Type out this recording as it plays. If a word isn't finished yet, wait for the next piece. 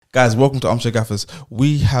Guys, welcome to Armchair Gaffers.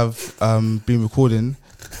 We have been recording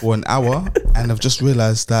for an hour and have just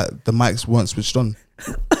realised that the mics weren't switched on.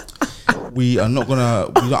 We don't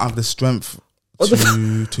have the strength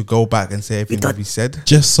to go back and say everything that we said.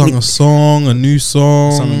 Just sung a song, a new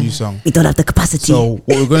song. We don't have the capacity. So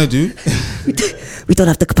what we're going to do... we don't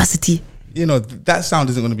have the capacity. You know, that sound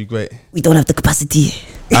isn't going to be great. We don't have the capacity.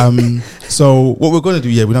 So what we're going to do,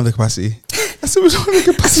 we don't have the capacity. So we don't have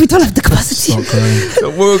the capacity. We don't have the capacity. So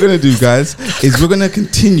what we're going to do, guys, is we're going to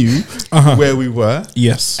continue where we were.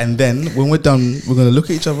 Yes. And then when we're done, we're going to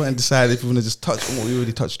look at each other and decide if we're going to just touch on what we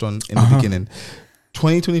already touched on in the beginning.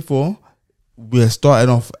 2024, we're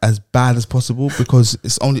starting off as bad as possible because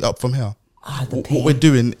it's only up from here. What we're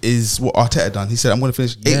doing is what Arteta done. He said, I'm going to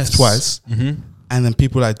finish 8th twice. Mm-hmm. And then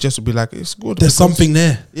people like just will be like, it's good. There's something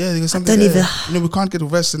there. Yeah, there's something there. You know, we can't get a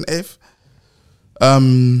rest in 8th.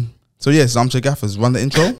 So yes, Armchair Gaffers, run the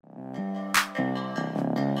intro.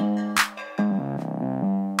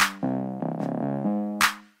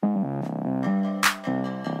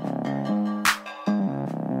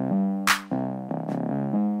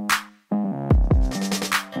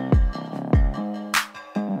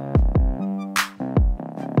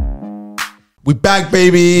 We back,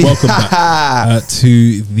 baby. Welcome back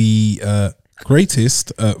to the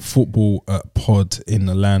greatest football pod in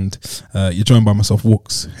the land. You're joined by myself,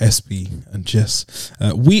 Wooks, SB, and Jess.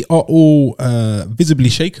 We are all visibly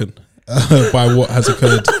shaken by what has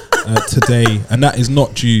occurred today, and that is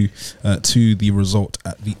not due to the result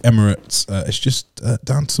at the Emirates. It's just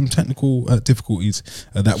down to some technical difficulties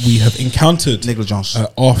that we have encountered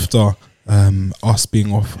after us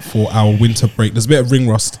being off for our winter break. There's a bit of ring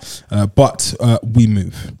rust, but we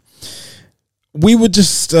move. We were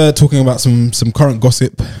just talking about some current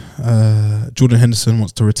gossip. Jordan Henderson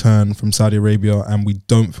wants to return from Saudi Arabia, and we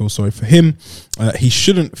don't feel sorry for him. He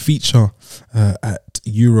shouldn't feature at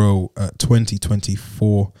Euro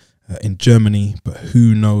 2024 in Germany, but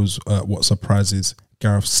who knows what surprises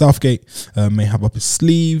Gareth Southgate may have up his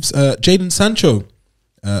sleeves. Jadon Sancho,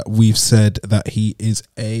 we've said that he is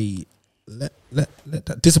a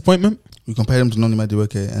that disappointment. We compared him to Noni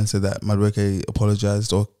Madueke and said that Madueke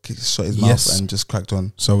apologised or shut his mouth and just cracked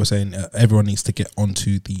on. So we're saying everyone needs to get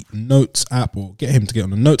onto the Notes app, or get him to get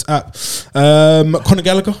on the Notes app. Conor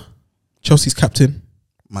Gallagher, Chelsea's captain,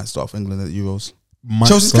 might start for England at the Euros.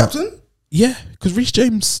 Chelsea's captain? Yeah, because Reece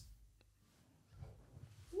James.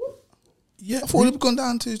 Yeah, I thought he'd gone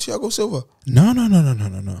down to Thiago Silva.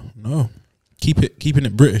 No. Keeping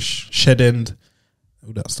it British. Shed End,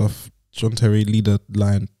 all that stuff. John Terry, leader,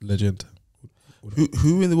 lion, legend.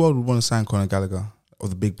 Who in the world would want to sign Conor Gallagher of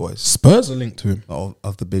the big boys? Spurs are linked to him.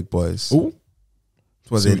 Of the big boys. Oh,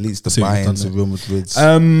 was it leads the Bayerns, the Real Madrid's?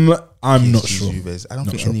 I'm not sure. I don't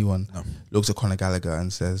think anyone looks at Conor Gallagher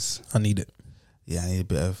and says, "I need it." Yeah, I need a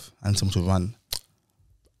bit of and someone to run,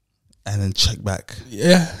 and then check back.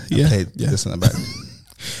 Play this and back.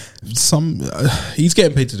 He's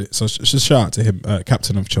getting paid to do it, so just shout out to him,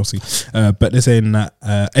 captain of Chelsea. But they're saying that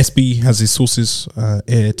SB has his sources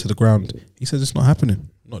ear to the ground. He says it's not happening,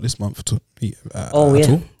 not this month. At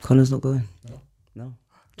all. Connor's not going. No.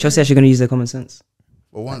 Chelsea actually going to use their common sense.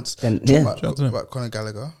 Well, once about Conor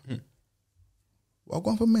Gallagher, I'll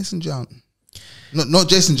go on for Mason Mount. Not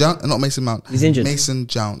Jason Mount and not Mason Mount. He's injured. Mason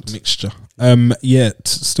Mount. Mixture.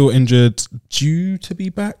 Still injured. Due to be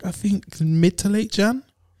back, I think mid to late Jan.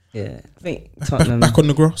 Yeah, I think Tottenham back on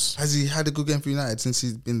the grass. Has he had a good game for United since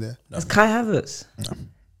he's been there? That's Kai Havertz.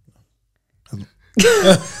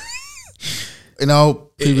 No. In our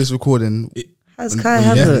previous recording, has Kai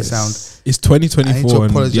Havertz sound? It's 2024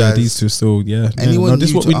 and these two still Anyone this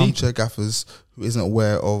is what we need. Armchair Gaffers who isn't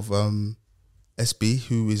aware of SB,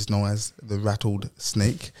 who is known as the Rattled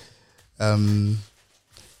Snake,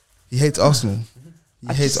 he hates Arsenal.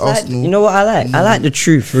 He hates Arsenal. You know what I like? I like the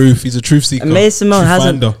truth. He's a truth seeker. And Mason Mount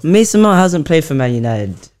hasn't played for Man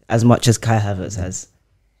United as much as Kai Havertz has.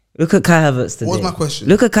 Look at Kai Havertz today. What was my question?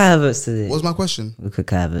 Look at Kai Havertz today. What was my question? Look at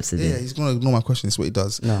Kai Havertz today. Yeah, he's going to ignore my question. That's what he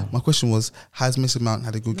does. No. My question was, has Mason Mount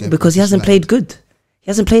had a good game? Because he hasn't played good. He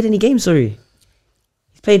hasn't played any games, sorry.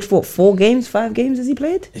 He's played 4 games, 5 games has he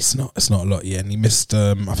played? It's not a lot, yeah. And he missed,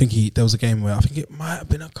 I think there was a game where I think it might have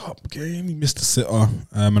been a cup game. He missed a sitter.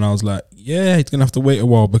 And I was like, yeah, he's going to have to wait a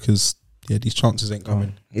while because, these chances ain't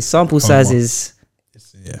coming. His sample size is...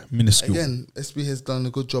 minuscule. Again, SB has done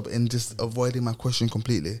a good job in just avoiding my question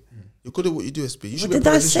completely. You're good at what you do, SB. You should What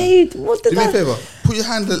did I say? What did do me a favour. Put your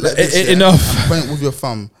hand like this. Enough. And point with your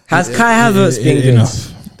thumb. Has Kai Havertz been good?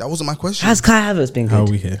 Enough. That wasn't my question. Has Kai Havertz been good? How are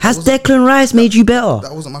we here? Has Declan Rice made you better?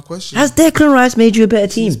 That wasn't my question. Has Declan Rice made you a better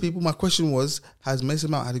team? People, my question was, has Mason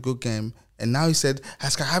Mount had a good game And now he said,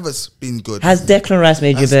 has Kai Havertz been good? Has Declan Rice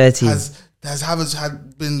made you a better team? Has Havertz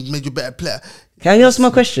made you a better player? Can you answer my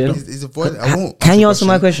question? He's avoiding. I won't. Can you answer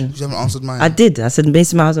my question? You haven't answered mine. I did. I said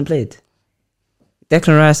Mason Mount hasn't played.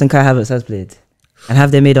 Declan Rice and Kai Havertz has played. And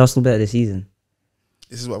have they made Arsenal better this season?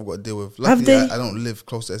 This is what I've got to deal with. Have Luckily, they? I don't live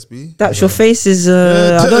close to SB. That's your face is.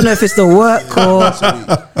 I don't know if it's the work or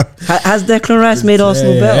has Declan Rice made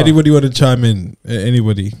Arsenal better? Anybody want to chime in?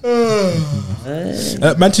 Anybody?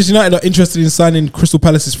 Manchester United are interested in signing Crystal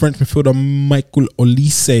Palace's French midfielder Michael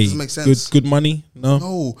Olise. Doesn't make sense. Good money? No,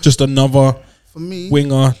 No. just another For me,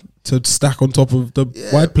 winger to stack on top of the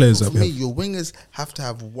wide players. For That we me, have. your wingers have to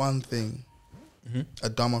have one thing: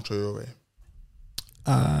 Adama Traore.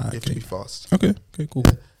 You have to Okay. be fast. Okay, cool.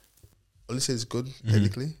 Olise is good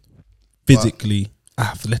technically. Physically,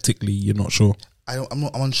 athletically, you're not sure. I'm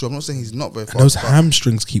unsure. I'm not saying he's not very fast. Those but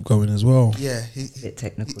hamstrings keep going as well. yeah, Bit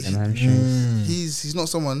technical, them hamstrings. he's not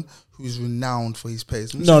someone who's renowned for his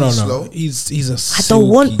pace. I'm No. saying slow. He's a. I don't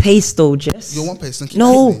want pace though, Jess. You want pace? Then keep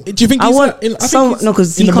No. pacing. Do you think I he's want I think some- he's no,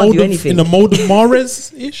 'cause in he the can't mold do of- anything. in the mold of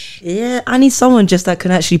Mahrez ish? Yeah, I need someone just that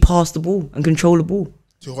can actually pass the ball and control the ball.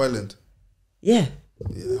 To Hoyland. Yeah,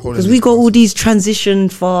 Yeah, because we got all these transition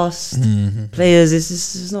fast players.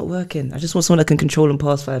 It's not working. I just want someone that can control and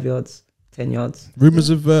pass 5 yards, 10 yards. Rumors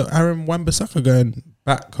of Aaron Wan-Bissaka going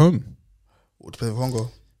back home. to play for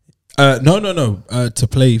Congo. No. To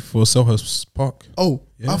play for Selhurst Park. Oh,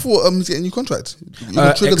 Yeah. I thought he's getting a new contract. You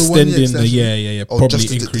can trigger the 1 year Extending the extension. yeah. Oh, Probably just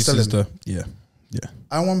to increases sell him. the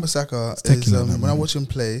Aaron Bissaka is taking on that when I money. watch him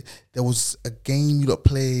play, there was a game you lot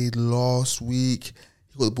played last week.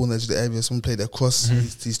 He got the ball in the edge of the area. Someone played across.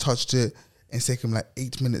 He's touched it, and it's taken him like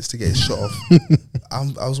 8 minutes to get his shot off.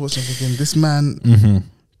 I was watching thinking, this man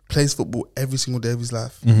plays football every single day of his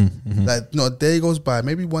life. Like, not a day goes by,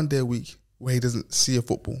 maybe 1 day a week, where he doesn't see a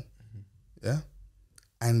football. Yeah,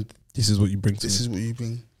 and This is what you bring to this me. is what you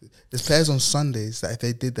bring. There's players on Sundays that if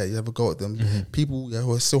they did that, you have a go at them. People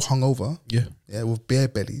who are still hungover, Yeah. with bare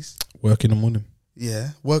bellies. Work in the morning. Yeah,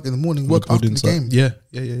 work in the morning, Look work good after the inside. game.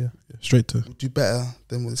 Yeah. Straight to. Do better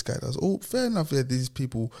than what this guy does. Oh, fair enough. Yeah, these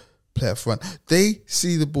people play up front. They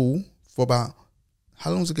see the ball for about,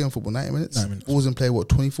 how long is the game of football? 90 minutes? 90 minutes. Balls in play,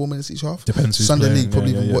 24 minutes each half? Depends who's Sunday playing. League,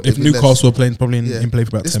 probably even what? If maybe less. Newcastle are playing, probably in, Yeah. in play for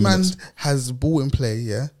about This 10 man minutes. has the ball in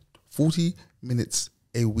play, 40 minutes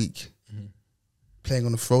a week. Playing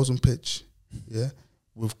on a frozen pitch,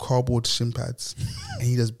 with cardboard shin pads. And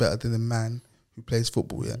he does better than the man who plays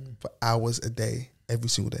football, for hours a day, every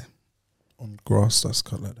single day. On grass, that's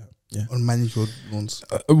cut like that. Yeah. On manicured lawns.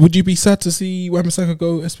 Would you be sad to see Wan-Bissaka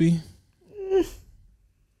go, SB?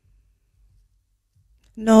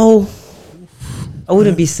 No, I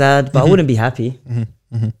wouldn't be sad, but I wouldn't be happy. To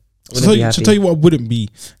Wouldn't tell, be you, happy. to tell you what I wouldn't be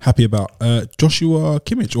happy about, Joshua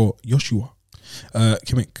Kimmich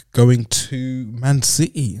Kimmich going to Man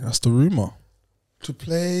City. That's the rumour. To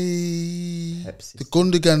play Pepsi. the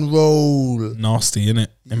Gundogan role. Nasty, innit?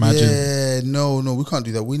 Imagine. Yeah, no, we can't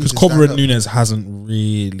do that. We need Because to stand Cover up. Nunes hasn't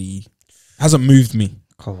moved me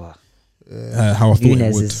Cover. how I thought it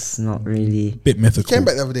Nunes would. is not really. Bit mythical. Came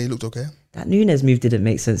back the other day, he looked okay. That Nunes move didn't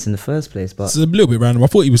make sense in the first place, but It's a little bit random. I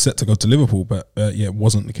thought he was set to go to Liverpool, but it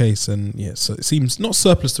wasn't the case. And so it seems not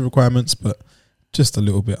surplus to requirements, but just a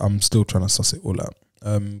little bit. I'm still trying to suss it all out.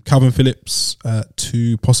 Calvin Phillips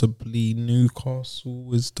to possibly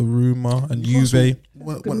Newcastle is the rumour, and Juve.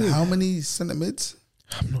 How many centre mids?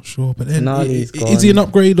 I'm not sure, but then Tonali's is he an gone.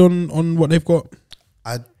 upgrade on what they've got?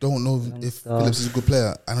 I don't know if stuff. Phillips is a good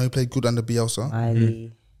player. I know he played good under Bielsa.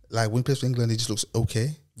 Miley. Like when he plays for England, he just looks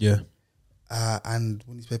okay. Yeah, And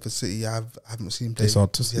when he's played for City, I haven't seen him play. it's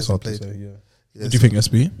hard to He hasn't say. played. Yeah. Yeah, What do you so- think,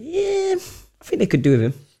 SB? Yeah, I think they could do with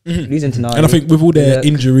him. Losing to Nile. And I think with all their Yeah.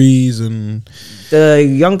 injuries and The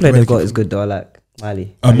young player they've Where got they is good though. I like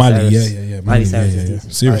Miley. Mali, Cyrus. yeah, Miley Cyrus is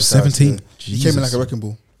decent. Serious, Cyrus, 17. He came in like a wrecking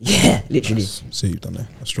ball. Yeah, literally. See you've done that.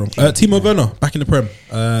 That's strong. Timo Werner back in the Prem to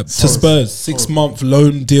Horrible. Spurs. 6-month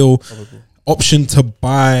loan deal, option to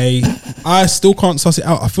buy. I still can't suss it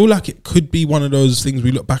out. I feel like it could be one of those things we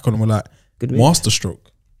look back on and we're like, Good move. masterstroke.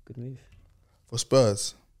 Good move. For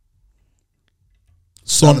Spurs.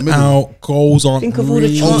 Son middle. out, goals aren't Think of all the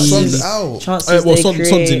really. Oh, chances. Son's out. Chances Well, they Son's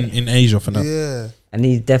create. in Asia for now. Yeah. And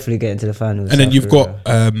he's definitely getting to the finals. And then South you've Korea.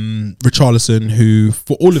 got Richarlison, who,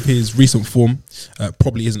 for all of his recent form,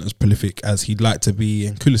 probably isn't as prolific as he'd like to be,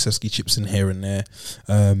 and Kulusevski chips in here and there.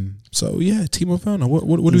 So yeah, Timo Werner. What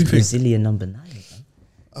do we He's think? Brazilian number 9.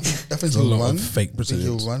 I think There's a he'll lot run. of fake I think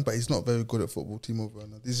Brazilians. he'll run, but he's not very good at football, Timo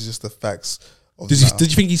Werner. These are just the facts of Did the you, matter. did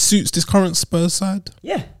you think he suits this current Spurs side?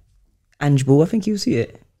 Yeah. Ange Ball, I think you'll see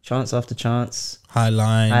it. Chance after chance. High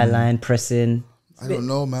line. High line, pressing. I don't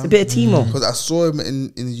know, man. It's a bit of Timo. Because I saw him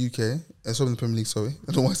in the UK. I saw him in the Premier League. Sorry,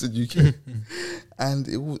 I don't know why I said UK. And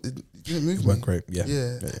it didn't move It me. went great.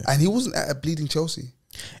 Yeah. And he wasn't at a bleeding Chelsea.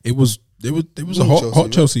 It was a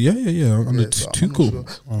hot Chelsea. Yeah. Under So too I'm not cool.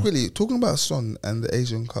 sure. Really, talking about Son and the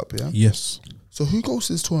Asian Cup, yeah. Yes. So who goes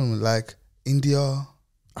to this tournament? Like India,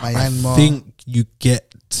 I Myanmar. think you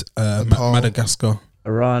get Nepal. Madagascar.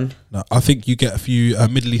 Iran. No, I think you get a few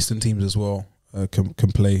Middle Eastern teams as well can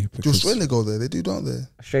play. Do Because Australia go there? They do, don't they?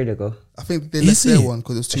 Australia go. I think they Is left their it? one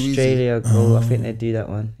because it was too easy. Australia go. I think they do that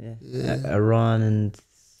one. Yeah. Iran and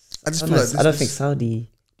I just I feel like don't, I don't think Saudi.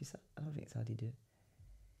 I don't think Saudi do it.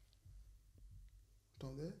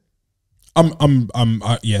 Don't they?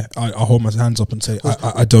 I hold my hands up and say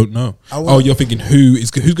I don't know. I want- Oh, you're thinking who's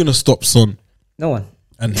going to stop Son No one.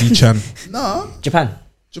 and Hee-chan? Nah, Japan.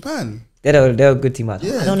 Japan. They're a good team. I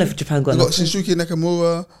Yeah. don't know if Japan got They got enough. Shinsuke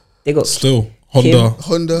Nakamura, They got Still Honda.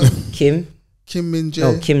 Honda, Kim. Kim Min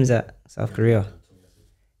Jae. No, Kim's at South Korea.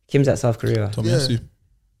 Kim's at South Korea. Tomiyasu.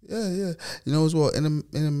 Yeah. You know as well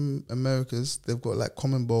in Americas they've got like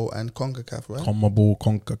Common Bowl and CONCACAF, right? CONMEBOL,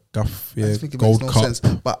 CONCACAF, I yeah, just think it Gold makes no Cup. sense.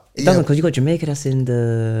 But It doesn't because you got Jamaica that's in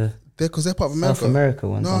the because they're part of America. South America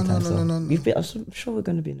one. No. sometimes. I'm sure we're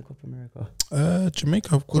going to be in the Copa America. Jamaica.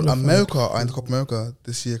 have Well, qualified. America are in the Copa America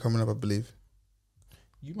this year coming up, I believe.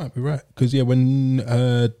 You might be right because when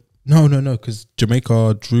no, because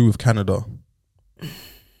Jamaica drew with Canada.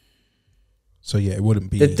 So yeah, it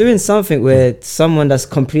wouldn't be. They're doing something where someone that's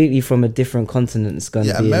completely from a different continent is going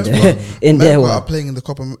to be America, in their America are one. playing in the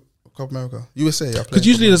Copa America. USA are playing. Because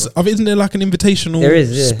usually there's, isn't there like an invitational There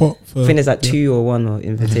is, yeah. spot for? I think there's like 2 or 1 or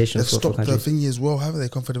invitation They've for stopped the countries. thingy as well, haven't they?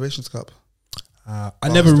 Confederations Cup. I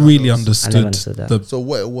Oh, never that really was- understood I never understood that. the. So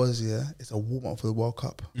what it was, yeah, it's a warm up for the World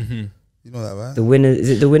Cup. Mhm. You know that, right? The winners, is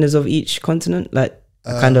it the winners of each continent? Like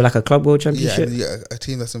kind of like a club world Yeah, championship? and you get a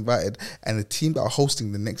team that's invited, and the team that are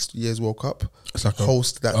hosting the next year's World Cup It's like a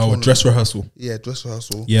host that. a tournament. dress rehearsal. Yeah, dress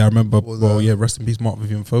rehearsal. Yeah, I remember. Was, Rest in peace, Mark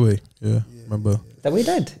Vivian Foe. Yeah, remember. That way he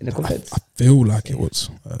died in the confederates. I feel like it was,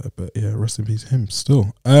 but yeah, rest in peace him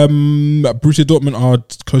still. Borussia Dortmund are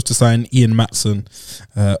close to sign Ian Maatsen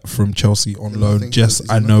from Chelsea on loan. Nothing. Jess, It's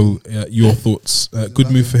I know your thoughts. Good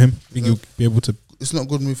move for him. Think he'll be able to? It's not a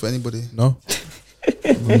good move for anybody. No,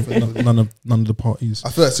 none of the parties. I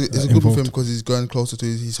feel like it's a good move for him involved. because he's going closer to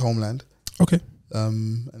his homeland, Okay,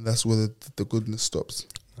 and that's where the goodness stops.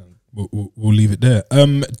 we'll leave it there.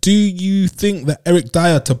 Do you think that Eric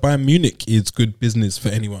Dyer to Bayern Munich is good business for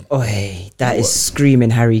anyone? Oh, hey, that is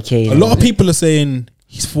screaming Harry Kane. A lot of people are saying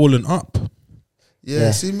he's fallen up.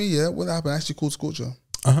 Yeah, see me. Yeah, what happened? I actually called Scorcher.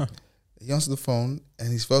 Uh-huh. He answered the phone,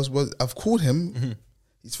 and his first words. I've called him. Mm-hmm.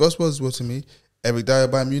 His first words were to me, "Eric Dyer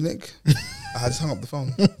by Munich." I just hung up the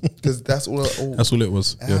phone because that's all. That's all it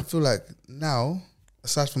was. And Yeah. I feel like now,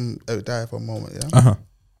 aside from Eric Dyer for a moment, yeah, Uh huh.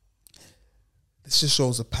 this just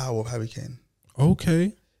shows the power of Harry Kane.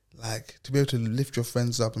 Okay. Like to be able to lift your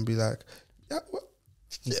friends up and be like, yeah, what?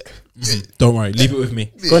 Yeah, Don't worry. Leave it with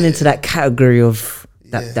me. Gone into that category of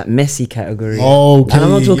Yeah. that messy category. Okay. And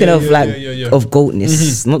I'm not talking Yeah, of yeah, like yeah, yeah, yeah. of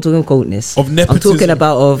goatness. I'm not talking of goatness. Of I'm nepotism. talking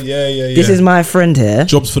about of Yeah. this is my friend here.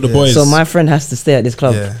 jobs for the Yeah. boys. So my friend has to stay at this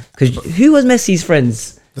club. Yeah. Because who was Messi's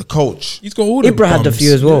friends? the coach. He's got all the Ibra had a bums.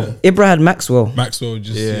 few as well. Yeah. Ibra had Maxwell. Maxwell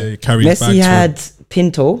just Yeah. carries Messi bags had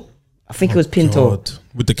Pinto. I think it was Pinto God.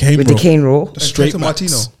 With the cane with roll. the cane roll. Straight Tata Max.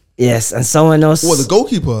 Martino. Yes, and someone else. What, the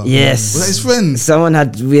goalkeeper? Yes. Was that his friend? Someone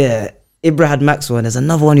had Ibra had Maxwell, and there's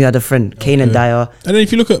another one who had a friend, Kane and Dyer. And then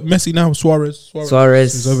if you look at Messi now, Suarez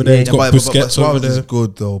Suarez, is over there. yeah. He's got but Busquets over Suarez is there.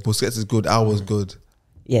 good though. Busquets is good. I was good.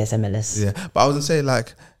 Yes, MLS. Yeah, but I was gonna say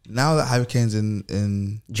like now that Harry Kane's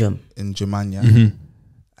in Jum. Germania,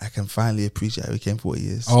 I can finally appreciate Harry Kane for what he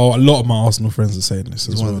is. Oh, a lot of my Arsenal friends are saying this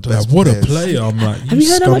He's as one well. of the They're best like, what a players. player! I'm like, Have you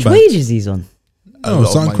heard how much scumbag. wages he's on? A No, lot of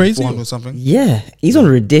something money, crazy. 400 something. Yeah, he's on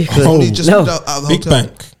ridiculous. Only just no, moved out of the Big hotel.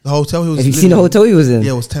 bank. The hotel he was. have you seen living the in, hotel he was in?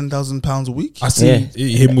 Yeah, it was £10,000 a week. I see Yeah.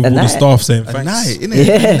 him with A all the night. staff saying A thanks. night, innit?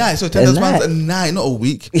 Yeah. A night. So £10,000 night. a night, not a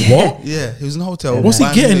week. What? Yeah, he was in a hotel. What's he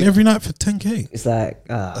Bayern getting Munich, every night for 10k? It's like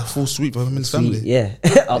a full suite for him and his sweet, family. yeah,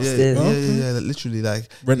 upstairs. Yeah. Literally, like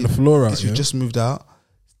Rent the floor out. because you Yeah? just moved out,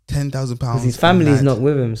 £10,000. Because his family's not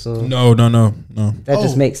with him, so No. that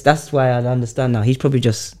just Oh. makes. That's why I understand now. He's probably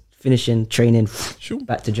just finishing training. Sure.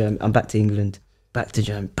 Back to Germany. I'm back to England. Back to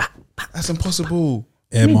Germany. Back. That's impossible.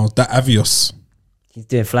 Air miles. That Avios. He's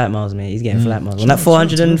doing flight miles, mate. He's getting flight miles. On that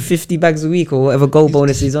 450 bags a week or whatever goal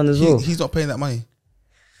bonus he's on as well. He's not paying that money.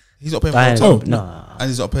 He's not paying for Bayern, hotel, no. and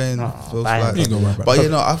he's not paying for those Bayern. flights. He's not right back. But you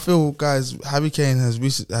know, I feel, guys, Harry Kane has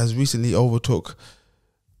recently overtook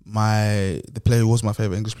the player who was my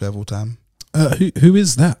favorite English player of all time. Who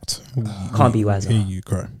is that? Can't be wiser. Hear you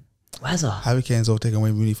cry. Wazza. Harry Kane's overtaken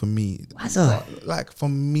Wayne Rooney for me. Wazza. Like for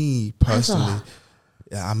me personally,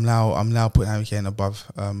 yeah, I'm now putting Harry Kane above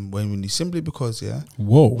Wayne Rooney simply because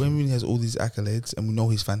Whoa. Wayne Rooney has all these accolades and we know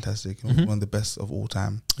he's fantastic, one of the best of all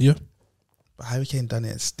time. Yeah. But Harry Kane done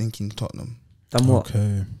it at stinking Tottenham. Done what?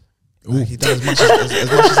 Okay. Like he done as much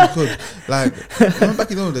as he could. Like remember back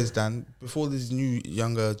in the old days, Dan, before this new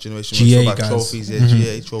younger generation was GA about guys. trophies,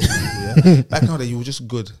 GA trophies, yeah. Back in the day, you were just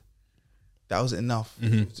good. That was enough.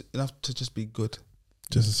 It was enough to just be good.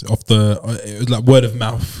 Just off the, it was like word of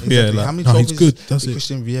mouth. Exactly. Yeah, like, how many no, trophies he's good. That's did it.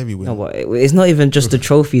 Christian Vieri win? No, but it's not even just the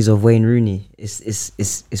trophies of Wayne Rooney.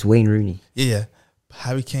 It's Wayne Rooney. Yeah.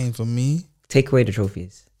 Harry Kane for me. Take away the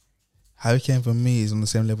trophies. Harry Kane for me is on the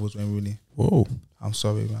same level as Wayne Rooney. Whoa. I'm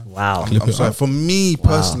sorry, man. Wow. I'm sorry. For me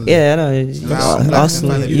personally, Yeah, I know. Now,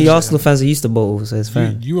 Arsenal, like, you Arsenal fans are used to bottle, so it's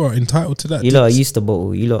fine. You are entitled to that. You lot are used to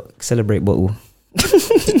bottle. You lot celebrate bottle.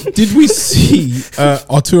 Did we see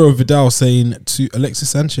Arturo Vidal saying to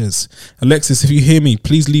Alexis Sanchez, Alexis, if you hear me,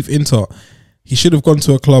 please leave Inter. He should have gone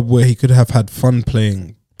to a club where he could have had fun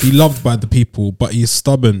playing, be loved by the people, but he is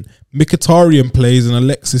stubborn. Mkhitaryan plays and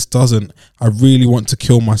Alexis doesn't. I really want to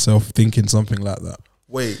kill myself thinking something like that.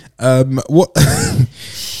 wait, What?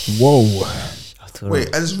 Whoa.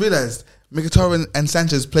 I just realized Mkhitaryan and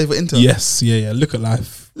Sanchez play for Inter. Yes, yeah. Look at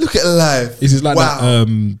life. Look at life. This is like wow. that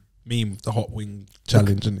meme, the hot wing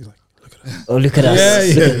challenge, and he's like, look at that. Oh, look at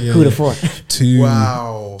us. Yeah, Who'd have thought?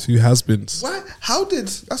 Two has-beens. Why? How did?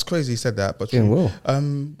 That's crazy. He said that, but Doing well.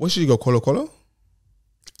 where should you go? Colo Colo.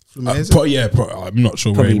 Fluminense? I'm not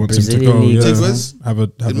sure where Probably he wants him to Brazilian go. league. Yeah. Tigres? Have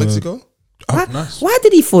In Mexico. Oh, nice. Why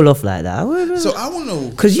did he fall off like that? So I want to know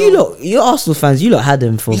Because you're Arsenal fans. You lot had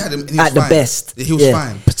him for we had him, and he was at the fine. best. He was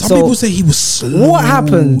fine. But some So, people say he was slow. What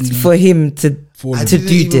happened for him to Falling. to didn't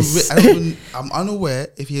do even this? I don't even, I'm unaware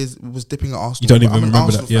if he was dipping at Arsenal. You don't but even I'm an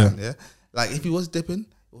remember Arsenal that, fan, yeah. Like if he was dipping,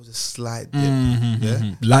 it was a slight dip. Mm-hmm,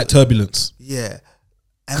 Yeah, Light turbulence. yeah.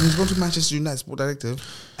 And he's gone to Manchester United Sport Directive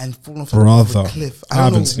and fallen off Brother. a cliff. I don't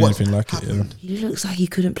haven't know seen what anything like it, yeah. happened. He looks like he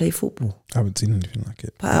couldn't play football. I haven't seen anything like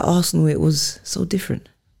it. But at Arsenal, it was so different.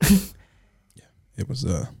 It was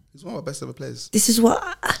He's one of our best ever players. This is what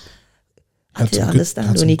I had didn't some understand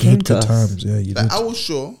had when some he came good to us. times. Yeah, you Like, did. I was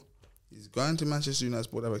sure he's going to Manchester United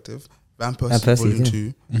Sport Directive, Van Van Persie Persie, Volume yeah.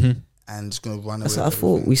 2, Mm-hmm. and just going to run away. That's what I with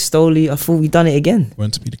thought. everything. I thought we done it again.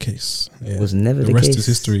 Weren't to be the case. Yeah. It was never the The rest case. is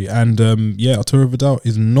history. And Arturo Vidal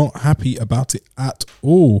is not happy about it at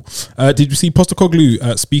all. Did you see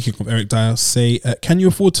Postecoglou, speaking of Eric Dyer, say, can you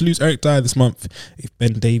afford to lose Eric Dyer this month if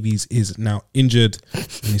Ben Davies is now injured? And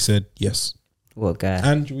he said, yes. What guy?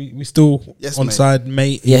 And we still Yes, on mate. side,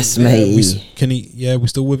 mate. Yes, Yeah, mate. we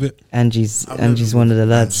still with it? Angie's I've never one of the been-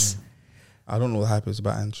 lads. I don't know what the hype is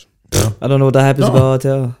about Ange. I don't know what the hype is No. about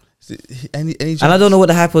Arteta. Any And I don't know what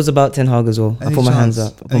the hype was about Ten Hag as well. I Any put my hands chance?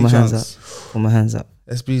 up. I put Any my hands up. chance? Put my hands up.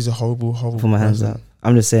 SB is a horrible Put my hands person. up.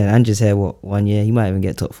 I'm just saying, Angie's here, 1 year? He might even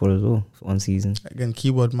get top 4 as well for 1 season. Again,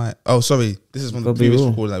 keyword might. Oh, sorry. This is from the Probably previous will.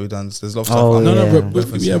 recording that we've done. There's a lot of Oh, stuff.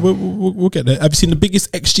 No, yeah. we'll get there. Have you seen the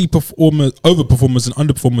biggest XG overperformers and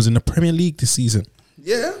underperformers in the Premier League this season?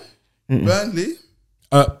 Yeah. Burnley.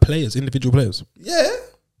 Players, individual players. Yeah.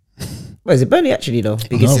 What is it? Burnley actually though.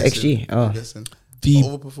 Biggest No. XG. I'm Oh, guessing. The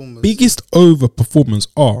Overperformers. biggest overperformers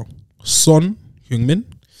are Son Heung-min,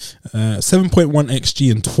 7.1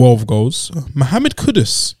 XG and 12 goals. Mohamed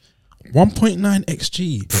Kudus, 1.9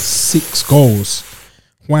 XG, 6 goals.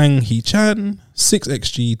 Wang Hee-chan, 6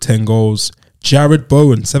 XG, 10 goals. Jared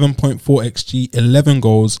Bowen, 7.4 XG, 11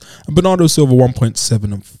 goals. And Bernardo Silva, 1.7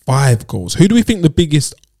 and 5 goals. Who do we think the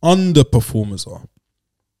biggest underperformers are?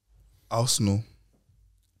 Arsenal.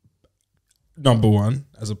 Number one,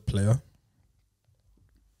 as a player.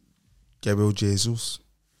 Gabriel Jesus.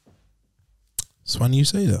 It's funny you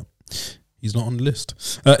say that. He's not on the list.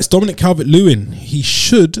 It's Dominic Calvert-Lewin. He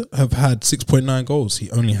should have had 6.9 goals. He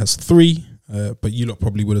only has 3. But you lot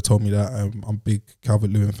probably would have told me that. I'm a big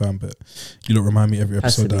Calvert-Lewin fan, but you lot remind me every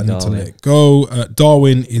Has to episode that I be need to Darwin. let go.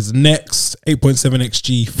 Darwin is next. 8.7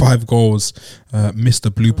 XG, 5 goals. Mr.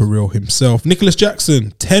 Blooper Reel himself. Nicholas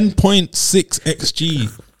Jackson, 10.6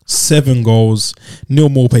 XG, 7 goals. Neil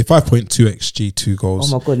Maupay, 5.2 XG, 2 oh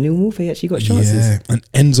goals. my god, Neil Maupay actually got chances. Yeah,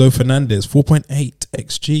 and Enzo Fernandez, 4.8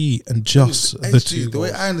 XG, and just the XG, 2 the goals.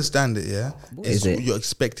 way I understand it, yeah, What is is it? you're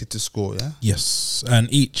expected to score, yeah. Yes,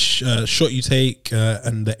 and each shot you take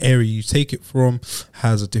and the area you take it from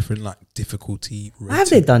has a different difficulty rating. Why have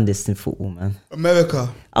they done this in football, man? America.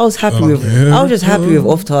 I was happy with. yeah. I was just happy with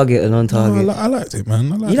off target and on No, target. I liked it,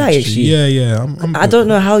 man. I liked You like it. XG? Yeah. I'm I don't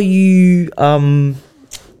know how you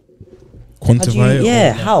quantify How do you- it. yeah,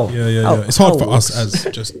 or- how? Yeah. How- It's hard how for it us works.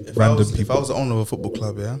 as just If I random was people. the owner of a football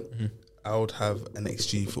club, yeah, I would have an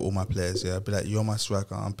XG for all my players. Yeah, I'd be like, you're my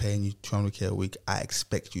striker. I'm paying you 200k a week. I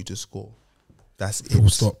expect you to score. That's it. Full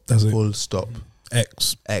stop. That's it. Full stop.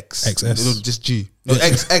 X. XS. XS. Just G. No,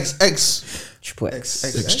 X. Triple X.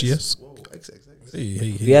 XGS. Whoa, XXX.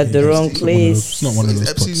 Hey. We had the wrong place. It's not one of those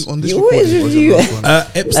Epstein pods. on this You always recording was review on it. that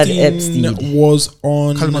one. Epstein was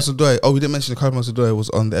on. Karim Masadoy. Oh, we didn't mention Karim Masadoy was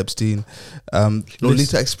on the Epstein.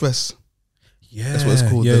 Lolita Express. Yeah, That's what it's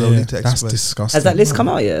called, the Lolita That's Express. disgusting. Has that list come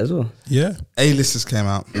out yet as well? Yeah. A-listers came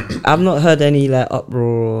out. I've not heard any like uproar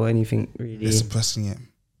or anything really. They're suppressing it.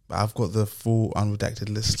 But I've got the full unredacted If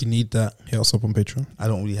list. you need that, hit us up on Patreon. I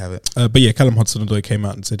don't really have it. But yeah, Callum Hudson-Odoi came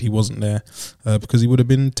out and said he wasn't there because he would have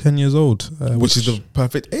been 10 years old, Which is the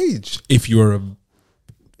perfect age. if you were a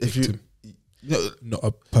If you, victim. you know,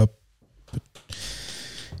 Not a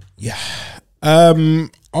yeah.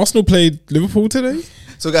 Arsenal played Liverpool today.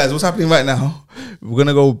 so guys, what's happening right now? We're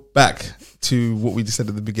gonna go back to what we just said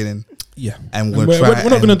at the beginning, Yeah, and we're, we're we're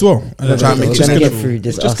not going to dwell. We're trying to make We're it gonna get schedule. through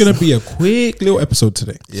this. It's just going to be a quick little episode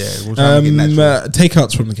today. Yeah, we're trying to make it natural.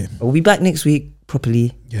 Takeouts from the game. We'll be back next week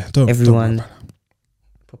properly. Yeah, don't Everyone. Don't worry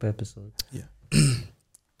Proper episode.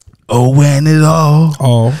 Oh, when it about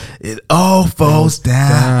all falls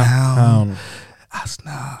down. down.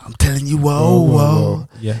 I'm telling you, whoa.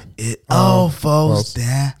 Yeah. It all falls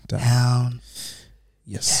down. down.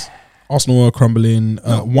 Yes. Arsenal are crumbling.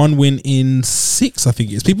 One win in 6, I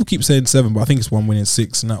think it is. People keep saying 7, but I think it's 1 win in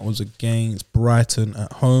 6, and that was against Brighton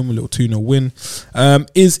at home. A little 2-0 win.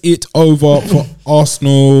 Is it over for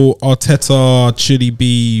Arsenal? Arteta, should he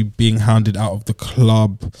be being hounded out of the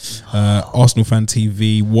club? Arsenal Fan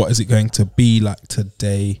TV, what is it going to be like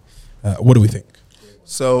today? What do we think?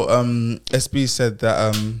 So, SB said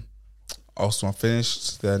that Arsenal are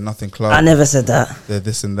finished. They're nothing club. I never said that. They're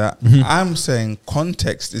this and that. Mhm. I'm saying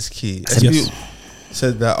context is key. Yes. SB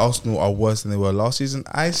said that Arsenal are worse than they were last season.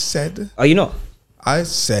 I said Are you not?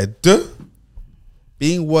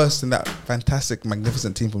 being worse than that fantastic,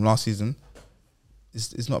 magnificent team from last season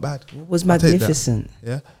is not bad. What was I'll take that. magnificent?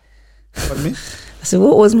 Yeah. What I mean? I said,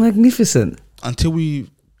 what was magnificent? Until we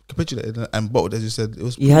capitulated and bottled, as you said, it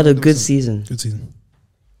was. You had a good magnificent. season. Good season.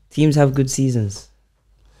 Teams have good seasons.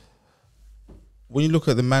 When you look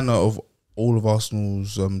at the manner of all of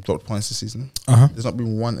Arsenal's dropped points this season, there's not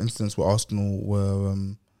been one instance where Arsenal were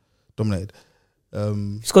dominated.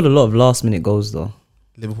 He's got a lot of last minute goals though.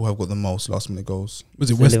 Liverpool have got the most last minute goals.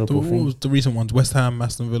 Was it It's a West? Liverpool What thing. was the recent ones? West Ham,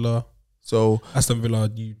 Aston Villa. So Aston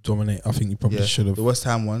Villa, you dominate. I think you probably yeah, should have. the West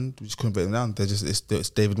Ham one, we just couldn't break them down. They're just it's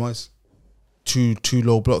David Moyes. Two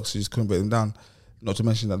low blocks, you just couldn't break them down. Not to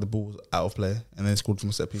mention that the ball was out of play and then scored from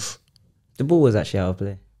a set piece. The ball was actually out of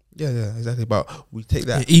play. Yeah, exactly. But we take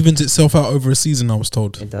that. It evens itself out over a season, I was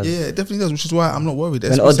told. It does. Yeah, it definitely does, which is why I'm not worried.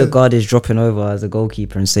 When SB said- Odegaard is dropping over as a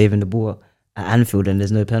goalkeeper and saving the ball at Anfield and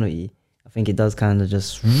there's no penalty, I think it does kind of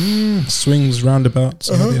just Swings, roundabouts,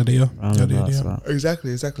 yada. roundabouts. So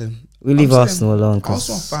Exactly. we leave I'm saying Arsenal alone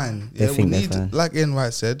Arsenal because fine. they Yeah, we think they're need, fine. like Ian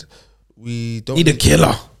Wright said, we don't Need a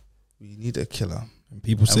killer. We need a killer. And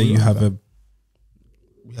people say we you don't have have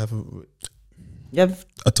We have a you have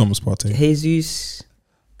a Thomas Partey. Jesus.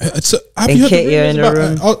 So have you heard the Nketiah in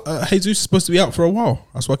rumors the about Jesus is supposed to be out for a while?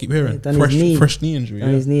 That's what I keep hearing. Done his knee. Fresh knee injury. On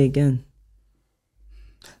Yeah. his knee again.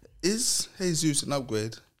 Is Jesus an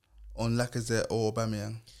upgrade on Lacazette or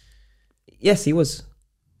Aubameyang? Yes, he was.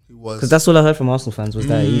 He was. Because that's all I heard from Arsenal fans was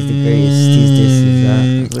that he's the greatest. He's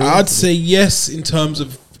this, he's that. I'd say yes in terms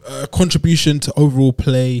of contribution to overall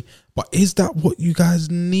play, but is that what you guys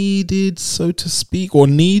needed, so to speak, or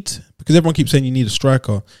need? Because everyone keeps saying you need a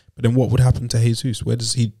striker, but then what would happen to Jesus? Where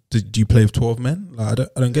does he? Do you play with 12 men? Like,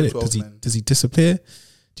 I don't get it. 12 men. Does he disappear?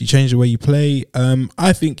 Do you change the way you play?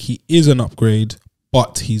 I think he is an upgrade,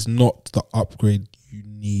 but he's not the upgrade you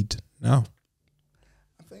need now.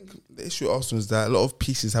 I think the issue at Arsenal is that a lot of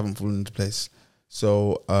pieces haven't fallen into place.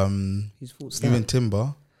 So His fault even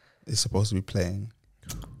Timber is supposed to be playing.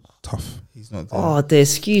 Tough. He's not there. Oh, the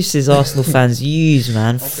excuses Arsenal fans use,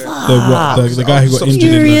 man. The guy who got injured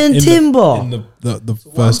Fury in and Timber. the What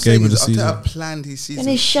I'm first saying game of the is season. Arteta planned his season.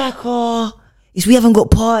 And it's Shaka. It's we haven't got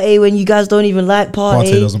Partey when you guys don't even like Partey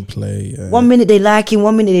Partey. doesn't play. 1 minute they like him,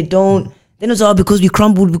 1 minute they don't. Then it's all because we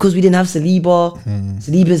crumbled because we didn't have Saliba.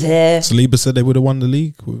 Saliba's here. Saliba said they would have won the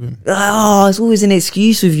league with him. Oh, it's always an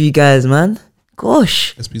excuse with you guys, man.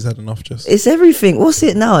 Gosh. SP's had enough just. It's everything. What's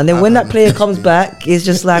it now? And then when that player comes back, it's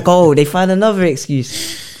just like, oh, they find another excuse.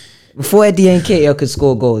 Before Eddie Nketiah could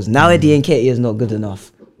score goals, now Eddie Nketiah is not good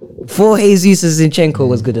enough. Before Jesus and Zinchenko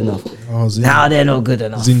was good enough, Oh, Zin. now they're not good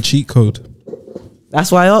enough. Zin cheat code.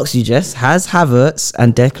 That's why I asked you, Jess. Has Havertz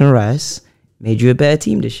and Declan Rice made you a better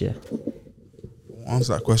team this year?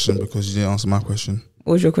 Answer that question because you didn't answer my question.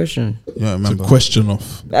 What was your question? You don't It's a remember? question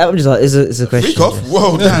off. I'm just like, it's a question. Freak off?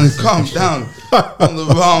 Whoa, Dan, calm down. On the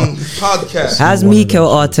wrong podcast. Has Mikel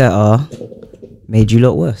Arteta made you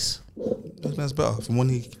look worse? That's better from when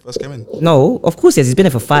he first came in. No, of course he has. He's been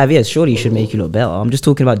there for 5 years. Surely he should make you look better. I'm just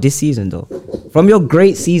talking about this season, though. From your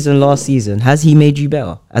great season last season, has he made you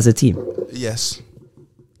better as a team? Yes,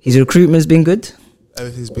 His recruitment's been good.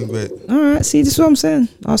 everything's been great. All right, see, this is what I'm saying.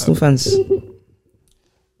 Arsenal fans,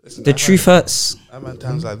 Listen, the truth hurts. I've had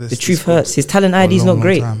times like this. The truth hurts. His talent ID is not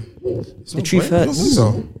great. The truth You don't hurts. think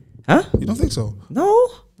so? Huh? You don't think so? No.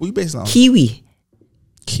 What are you basing that on? Kiwi.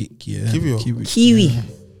 Kiwi. Kiwi.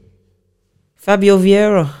 Fabio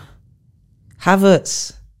Vieira.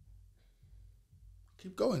 Havertz.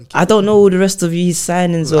 Keep going. I don't know the rest of his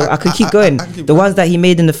signings, or I could keep going. I can keep The going. ones that he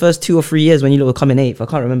made in the first 2 or 3 years when you were coming 8th. I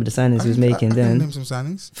can't remember the signings he was making I then. can name some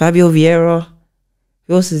signings. Fabio Vieira.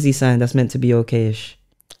 Who else has he signed that's meant to be okayish?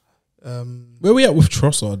 Where we at with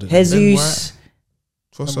Trossard? Jesus.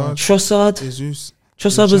 Trossard. Trossard. Jesus.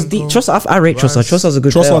 Trossard was deep. Trossard, I rate Trossard. Rice. Trossard's a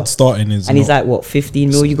good player. Trossard starting is, And he's not- like, what, 15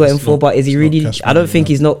 mil you got him it's for? not- But is he it's not really? cash I don't money, think no.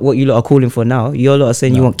 he's not what you lot are calling for now. You lot are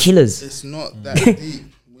saying you want killers. It's not that deep.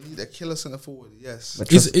 We need a killer centre forward. Yes.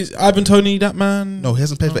 But Is Ivan Toney that man? No, he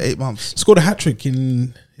hasn't played for 8 months. Scored a hat trick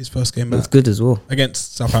in his first game That's back good as well.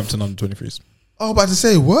 against Southampton under 23s. Oh, about to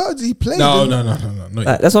say, what? Did he play? No. Not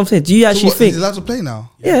That's what I'm saying. Do you actually He's think? allowed to play now?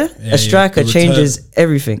 Yeah, Yeah, a striker the return. changes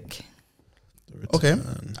everything. Okay.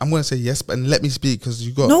 I'm going to say yes, but let me speak because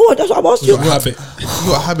you got No, that's what I'm asking You you. got habit. you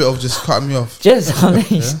got a habit of just cutting me off. Just, I mean,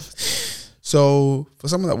 Yeah? So, for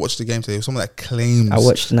someone that watched the game today, someone that claims I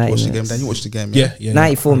watched 90 the game, minutes. then you watched the game. Yeah.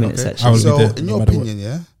 94 minutes Okay. actually. I was- So, be there in no your matter what. opinion,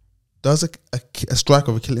 yeah, does a strike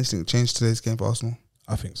of a kill instinct change today's game for Arsenal?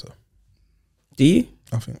 I think so. Do you?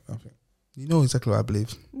 I think. You know exactly what I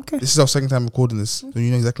believe. Okay. This is our second time recording this, so you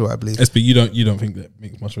know exactly what I believe. SB, you don't think that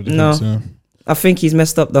makes much of a No. difference? Yeah. I think he's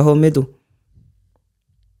messed up the whole middle.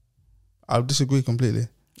 I'll disagree completely.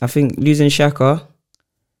 I think losing Shaka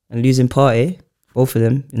and losing Partey, both of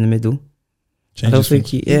them in the middle. I don't Changes think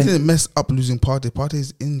things he, He yeah, didn't mess up losing Partey. Partey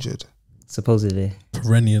is injured. supposedly.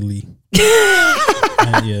 perennially.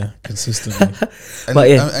 Yeah, consistently. And, But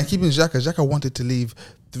yeah. and keeping Xhaka wanted to leave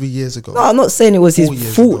 3 years ago. No, I'm not saying it was 4 his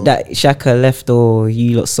years fault ago. that Shaka left or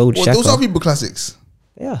you lot sold Well, Shaka. those are people classics.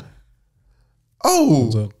 Yeah. Oh,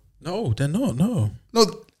 So- no, they're not. No. no,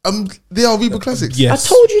 they are Reboot classics. Yes. I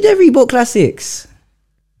told you they're Reebok classics.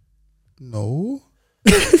 No,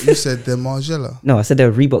 you said they're Margiela. No, I said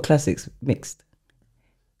they're Reebok classics mixed.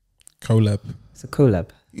 Collab. It's a collab.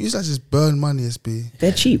 You used to just burn money, SB.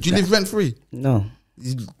 They're cheap. Do you live rent free? No,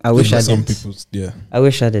 I wish I Some did. people's. Yeah. I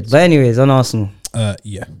wish I did. But anyways, on Arsenal,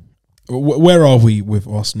 Yeah. Where are we with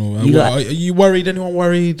Arsenal? You are you worried? Anyone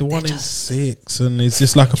worried? The 1-6, and is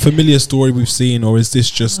this like a familiar story we've seen, or is this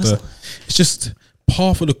just it's just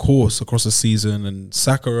par for the course across the season? And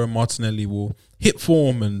Saka and Martinelli will hit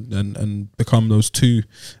form and become those two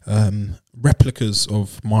replicas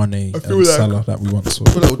of Mane and feel like- Salah that we once saw.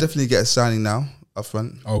 I feel like we'll definitely get a signing now up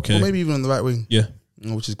front. Okay. Or maybe even on the right wing, Yeah,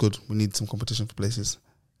 which is good. We need some competition for places.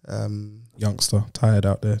 youngster, tired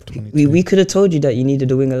out there. 22. we could have told you that you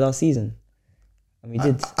needed a winger last season, and we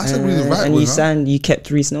did. I said we needed a right and winger. you kept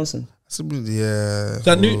Reece Nelson. Somebody, yeah.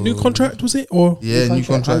 That new contract, was it? Or Yeah, New new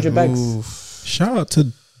contract, contract. 100 bags. Oof. shout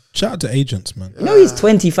out to agents, man. No, he's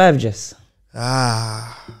 25, Jess.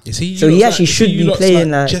 Is he? So you he lot's actually should you be lot's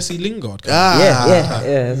playing like- Jesse Lingard. Yeah.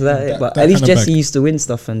 Is that it? But that at least kind of Jesse bag. used to win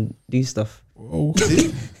stuff and do stuff. Whoa,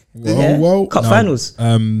 Yeah. whoa. Cup finals.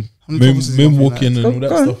 many promises you got Moonwalking and Go, all that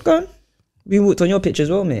go on, stuff. go on. We walked on your pitch as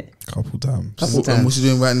well, mate. Couple times. Couple And times. what's he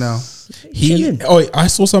doing right now? Chilling. I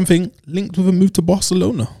saw something linked with a move to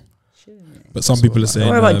Barcelona. But some people are saying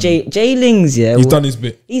Don't worry about Jay Lings, yeah. he's done his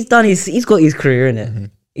bit. He's got his career in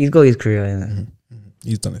it. He's got his career in it.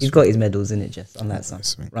 He's done his He's got his medals in it, Jess. On that side.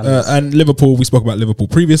 And Liverpool, we spoke about Liverpool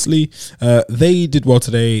previously. They did well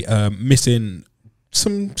today, missing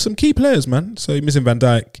some key players, man. So you're missing Van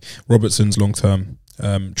Dijk, Robertson's long term.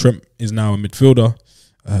 Trent is now a midfielder.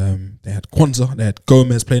 They had Kwanzaa, they had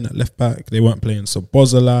Gomez playing at left back. They weren't playing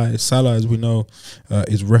Sobozalai. Salah, as we know,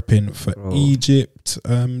 is repping for Egypt.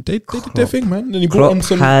 They did their thing, man. And he brought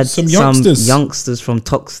Klopp on had some youngsters. youngsters from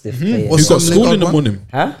Toxtiff players. Who What's got some schooled in the Lingard morning.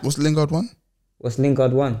 Huh? What's Lingard one? What's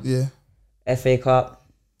Lingard won? Yeah. FA Cup,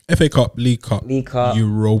 FA Cup, League Cup, League Cup,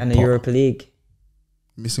 Europa. and the Europa League.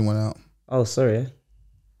 Missing one out. Oh, sorry.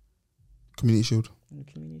 Community Shield. We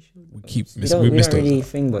keep We missing. don't, We we missed don't it. really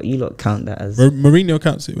think, but you lot count that as Mourinho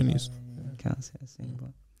counts it when he's. counts it as thing, but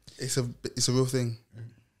It's a real thing.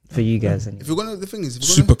 for you guys. Anyway. If you're gonna, the thing is, if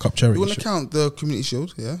you're Super gonna, Cup charity. you're gonna shit. count the Community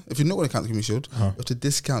Shield, yeah. If you're not gonna count the Community Shield, Uh-huh. you have to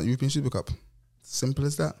discount European Super Cup. Simple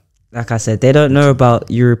as that. Like I said, they don't know about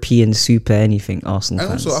European Super anything. Arsenal And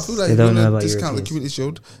fans. also, I feel like they if don't you know want about to discount the Europeans. Community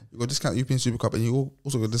Shield, you got to discount European Super Cup, and you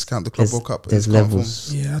also got to discount the Club There's, World Cup. there's in this current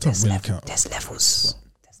levels. Yeah, I don't really count. There's levels.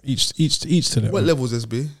 Each to their What own. levels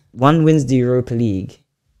SB? One wins the Europa League,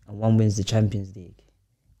 and one wins the Champions League.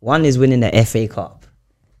 One is winning the FA Cup,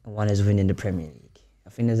 and one is winning the Premier League. I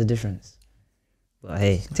think there's a difference. But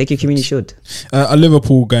hey, take your Community Shield. Are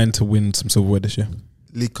Liverpool going to win some silverware this year?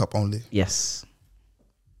 League Cup only. Yes.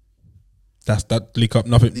 That's that League Cup.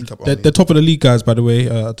 Nothing. League Cup They're only. top of the league, guys. By the way,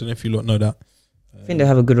 I don't know if you lot know that. I think they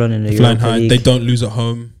have a good run in the Flying Europa high. League. They don't lose at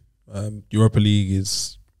home. Europa League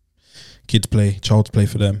is kids play, child's play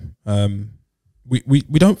for them. We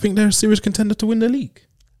don't think they're a serious contender to win the league.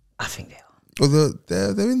 I think they are. Well, they're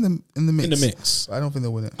in the mix. In the mix, I don't think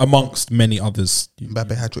they'll win it. amongst many others.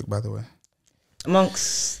 Mbappe hat trick, by the way.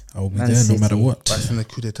 Amongst I will be Man there no City. matter what. But it's in the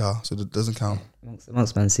coup d'etat, so that doesn't count.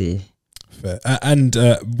 amongst Man City. Fair. And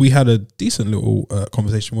we had a decent little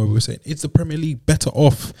conversation where we were saying, is the Premier League better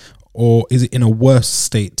off or is it in a worse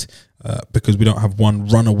state because we don't have one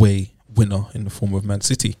runaway winner in the form of Man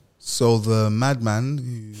City? So the madman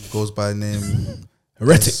who goes by the name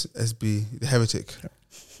Heretic. SB, the heretic.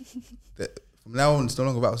 From now on, it's no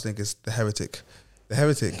longer about saying it's the heretic. The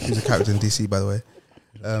heretic, who's a character in DC, by the way.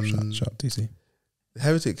 Shout out DC. The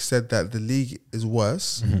heretic said that the league is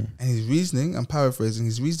worse, and his reasoning, I'm paraphrasing,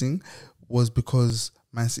 his reasoning was because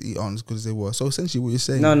Man City aren't as good as they were. So essentially, what you're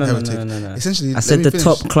saying, No. heretic. Essentially, I said the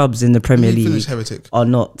top clubs in the Premier League heretic. are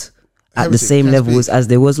not at the Heretic, same can I levels speak? as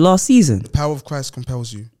they was last season. The power of Christ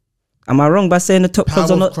compels you. Am I wrong by saying the top Power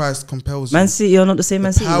clubs are of not? Christ compels you. Man City are not the same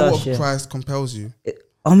Man The City power last of year. Christ compels you.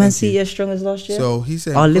 Are Man Thank City you. as strong as last year? So he's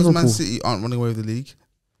saying Are because Man Liverpool? City aren't running away with the league,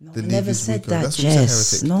 No, the I league never is said weaker. that, That's what you said,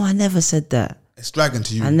 Jess. heretic. No, I never said that. It's dragging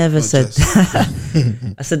to you. I never not said Jess.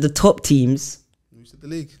 that. I said the top teams. You said the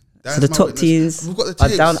league. So the top teams We've got the are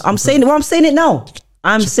tapes. down. I'm saying it now.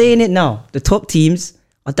 I'm saying it now. The top teams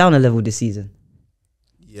are down a level this season.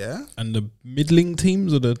 Yeah, And the middling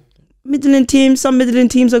teams or the Middling teams, some middling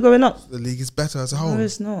teams are going up. the league is better as a whole. No,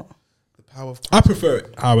 it's not. The power of I prefer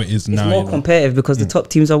it how it is It's now. more you know. competitive because the top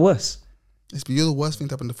teams are worse. you're the worst thing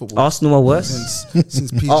to happen to football. Arsenal are worse.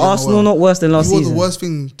 since PG Are Arsenal not worse than last You were season? the worst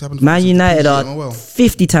thing to happen to Man football United since are PG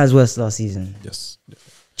 50 times worse last season. Yes.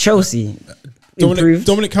 Chelsea improved.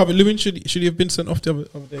 Dominic Calvert-Lewin should he have been sent off the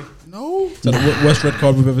other day? No, Is that the worst red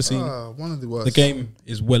card we've ever seen? one of the worst. The game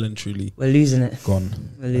is well and truly We're losing it. gone.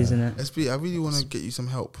 We're losing it. SB, I really want to get you some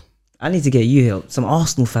help. I need to get you help. Some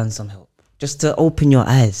Arsenal fans some help. Just to open your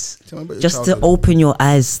eyes. Tell me about your Just to childhood. open your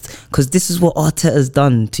eyes. Because this is what Arteta's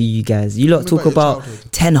done to you guys. You lot Tell me talk about your about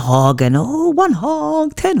childhood. Ten Hag and one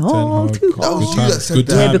Hag, Ten Hag, Hag. two That was Hag. you that said Good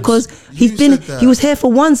that. Yeah, times. because You he's been said that. he was here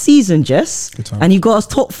for one season, Jess, Good times. and he got us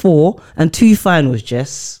top 4 and 2 finals,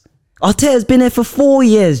 Jess. Arteta's been here for 4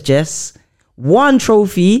 years, Jess. 1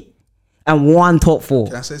 trophy and 1 top 4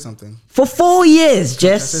 Can I say something? for 4 years,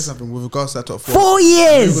 Can I say Jess. something with regards to that top 4? 4 You're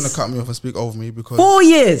going to years, cut me off and speak over me because 4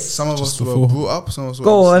 years. some of us Just were before. brought up, some of us were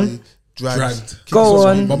Go on. obviously dragged. kicked Go us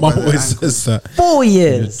on. My by mum the always ankles. says that. 4 You're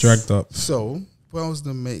years. dragged up. So, what I was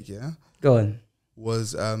going to make, Go on.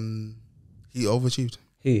 was he overachieved.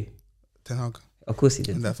 Who? Ten Hag Of course he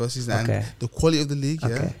in did. that first season. Okay. And the quality of the league,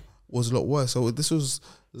 Okay. was a lot worse. So this was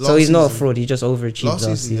last So he's not a season. fraud. He just overachieved Last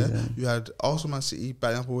last season, season. you had Arsenal, Man City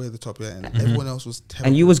batting up away at the top, and everyone else was terrible.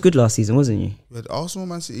 And you was good last season, wasn't you? You had Arsenal,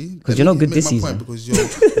 Man City. 'Cause Let you're not me good make this my season. Point because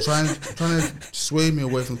you're trying to sway me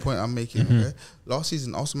away from the point I'm making. Okay, last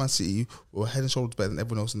season, Arsenal, Man City were head and shoulders better than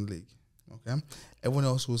everyone else in the league. Okay, everyone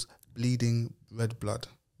else was bleeding red blood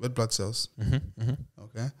cells.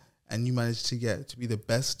 Okay, and you managed to be the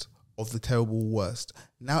best of the terrible worst.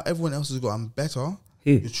 Now everyone else has gotten better.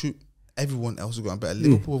 Who? Your true. Everyone else has gotten better.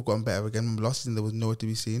 Liverpool have gotten better again. Remember last season there was nowhere to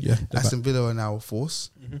be seen. Yeah, they're Aston Villa are now a force.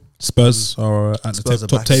 Spurs are at Spurs the are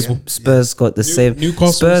top back, table. yeah. Spurs got the same.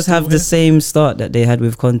 Newcastle Spurs still have the here? same start that they had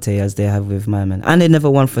with Conte as they have with my man, and they never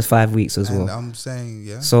won for 5 weeks as And well. I'm saying,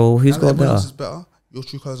 yeah. So who's Now that got everyone else better? is better. Your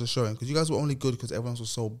true colours are showing because you guys were only good because everyone else was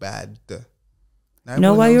so bad. Now You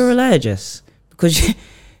know why everyone you're a else- liar, Jess? Because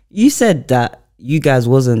you said that you guys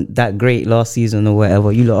wasn't that great last season or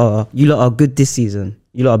whatever. You lot are good this season.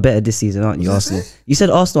 You lot are better this season, aren't you, What did I Arsenal? say? You said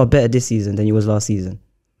Arsenal are better this season than you was last season,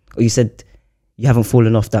 or you said you haven't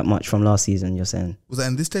fallen off that much from last season. You're saying Was that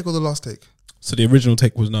in this take or the last take? So the original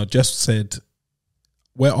take was now Jess said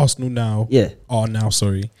where Arsenal are now,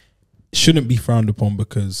 shouldn't be frowned upon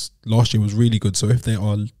because last year was really good. So if they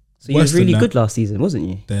are so. You worse was than really that, good last season, wasn't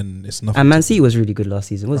you? then it's nothing. And Man City was really good last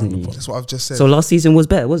season, wasn't you? That's what I've just said. So last season was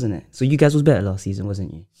better, wasn't it? So you guys was better last season,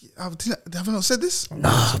 wasn't you? Have I not said this?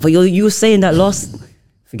 But you were saying that last.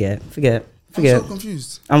 Forget. I'm so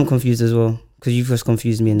confused. I'm confused as well Because you've just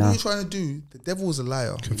confused me What now. are you trying to do? The devil is a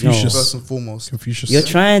liar. Confucius. First and foremost. Confucius. You're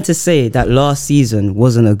trying to say that last season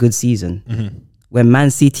wasn't a good season. Mm-hmm. When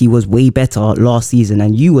Man City was way better last season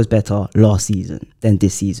and you was better last season than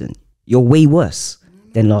this season. You're way worse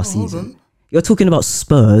than last hold season. on. You're talking about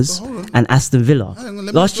Spurs Hold on. and Aston Villa. Hang on, let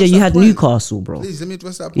me Last year address you that had point. Newcastle, bro. Please, let me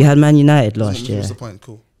address that point. You had Man United last What's year. the point?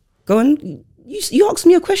 Cool. Go on. You asked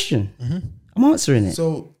me a question. I'm answering it.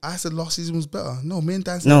 So I said last season was better. No, me and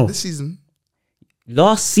Dan said No. this season.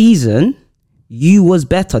 Last season, you was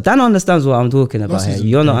better. Dan understands what I'm talking about here. season,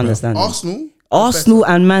 You're not yeah, understanding. Arsenal. Arsenal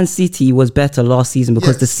and Man City was better last season because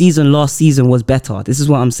Yes. the season last season was better. This is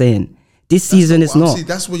what I'm saying. This season is not. See,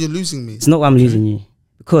 that's where you're losing me. It's not what I'm losing you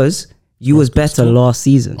because you was better last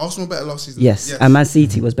season. Arsenal better last season. Yes, and Man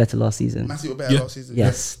City was better last season. Man City were better Yeah. last season.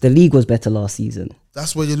 Yes, the league was better last season.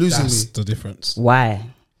 That's where you're losing That's me. the difference. Why?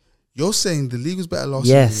 You're saying the league was better last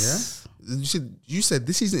Yes. season, yeah? You said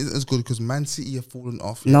this season isn't as good because Man City have fallen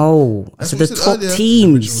off. Yeah? No, I That's said what the we said top earlier.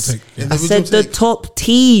 teams. Original take, yeah. In the I said original the take. top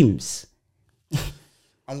teams.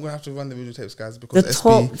 I'm gonna have to run the video tapes, guys, because The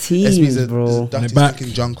top teams, SB's bro. a Run dirty it back.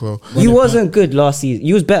 stinking junk, bro. You wasn't good last season.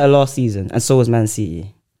 You was better last season, and so was Man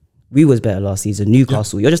City. We was better last season.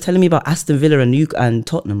 Newcastle. You're just telling me about Aston Villa and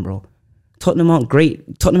Tottenham, bro. Tottenham aren't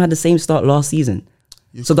great. Tottenham had the same start last season.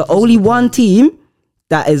 So the only one team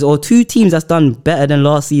that is, or two teams that's done better than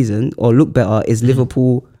last season or look better is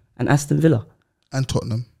Liverpool and Aston Villa. And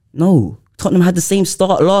Tottenham. No, Tottenham had the same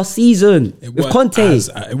start last season with weren't Conte.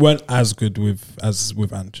 it weren't as good with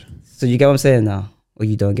Ange. So you get what I'm saying now? Or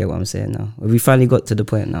you don't get what I'm saying now? We finally got to the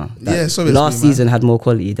point now. that Yeah, sorry, last it's me, man. season had more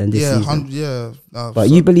quality than this Yeah, season. But so-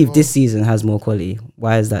 you believe well, this season has more quality.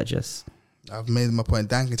 Why is that just? I've made my point.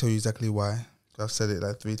 Dan can tell you exactly why. I've said it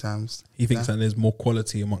like 3 times. He thinks that there's more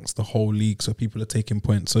quality amongst the whole league, so people are taking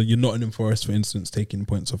points. So you're Nottingham Forest, for instance, taking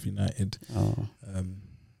points off United. Oh.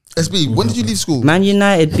 SB, when did you leave school? Man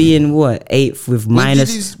United being what? 8th with When did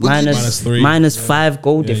minus, you- when did you- Minus 3. minus 5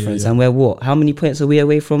 goal Yeah, yeah, difference. yeah. And we're what? How many points are we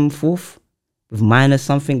away from 4th? With minus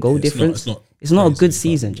something goal It's not- difference? it's It's not a crazy, good but-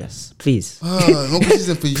 season, Jess. Please. Not good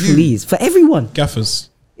season for you. Please. For everyone. Gaffers.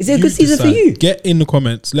 Is it a you good season for decide. you? Get in the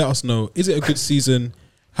comments. Let us know. Is it a good season?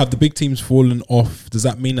 Have the big teams fallen off? Does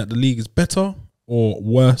that mean that the league is better or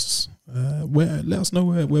worse? Let us know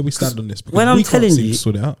where we stand on this. Because when I'm we can't telling seem you- to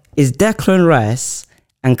sort it out. Is Declan Rice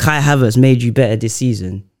and Kai Havertz made you better this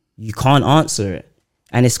season? You can't answer it.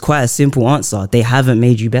 And it's quite a simple answer. They haven't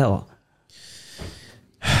made you better.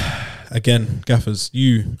 Again, Gaffers,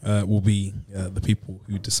 you will be the people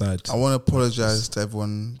who decide. I want to apologize to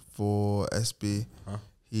everyone for SB.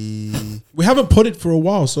 We haven't put it for a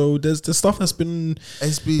while, so there's the stuff that's been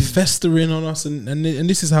SB. festering on us, and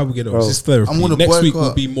this is how we get over. Bro, This is therapy. I'm gonna Next week will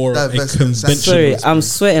boycott be more of a divestment. conventional. Sorry, I'm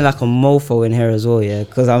sweating like a mofo in here as well, yeah.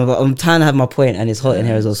 Because I'm trying to have my point and it's hot in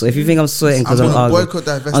here as well. So if you think I'm sweating because I'm I'm gonna arguing, boycott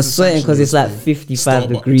divestment I'm sweating because it's like sanctions, 55 Starbucks.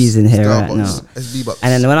 degrees in here right now. Starbucks, SB bucks.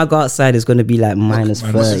 And then when I go outside, it's going to be like minus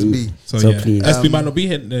minus 30. SB. So, yeah, please. SB might not be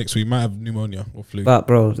here next week. Might have pneumonia or flu. But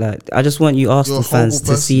bro, like I just want you Arsenal You're a horrible fans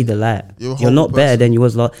to see the light. You're a You're not horrible better person. than you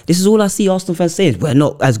was last. This is all I see Arsenal fans saying. We're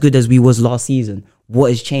not as good as we was last season.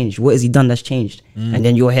 What has changed? What has he done that's changed? And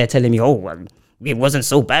then you're here telling me, oh, well, it wasn't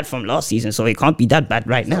so bad from last season, so it can't be that bad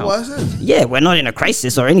right now. what I said? Yeah, we're not in a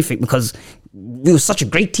crisis or anything because we were such a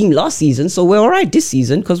great team last season, so we're all right this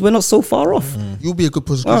season because we're not so far off. You'll be a good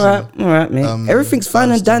person. All right, mate. Everything's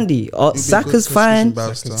fine and dandy. be a Saka's good fine.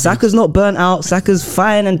 Barrister. Saka's not burnt out. Saka's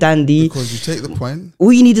fine and dandy. Because you take the point.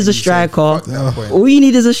 All you need is a you say, striker. "Fuck that point." All you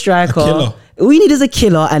need is a striker. killer. All you need is a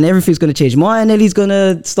killer, and everything's gonna change. Martinelli's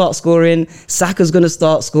gonna start scoring. Saka's gonna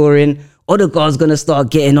start scoring. Odegaard's gonna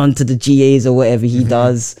start getting onto the GAs or whatever he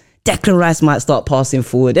does. Declan Rice might start passing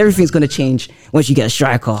forward. Everything's gonna change once you get a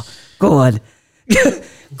striker. Go on,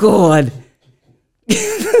 go on,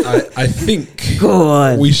 I think go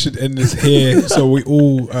on. we should end this here so we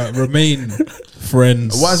all remain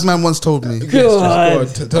friends. A wise man once told me. Go on.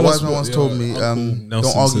 A wise man once told me, don't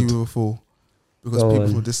argue with a fool. Because Go people on.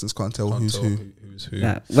 from a distance can't tell who's who. Who's who.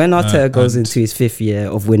 Nah, when Arteta goes and- into his 5th year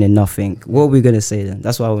of winning nothing, what are we gonna say then?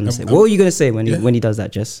 That's what I want to say. What are you gonna say when he does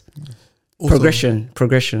that? Just Also,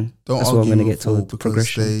 progression. Don't That's argue what I'm gonna with get a fool told. because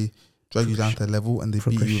Progression. they drag you down to their level and they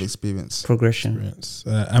beat you with experience. Progression. Experience.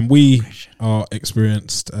 And we are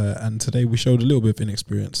experienced, and today we showed a little bit of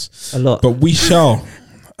inexperience. A lot. But we shall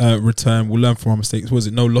return. We'll learn from our mistakes. Was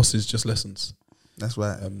it no losses, just lessons? That's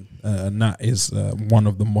right. And that is one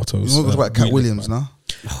of the mottos. You want to talk about we Cat live Williams by. now?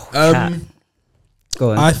 Cat.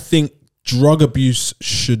 Go on. I think drug abuse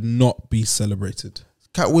should not be celebrated.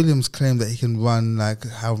 Cat Williams claimed that he can run like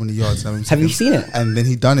how many yards? Have you seen it? And then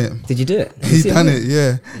he done it. Did you do it? Have you He seen done it,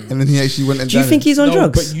 yeah. And then he actually went and Do you done think it. he's on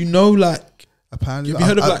drugs? But you know, like Apparently, Have you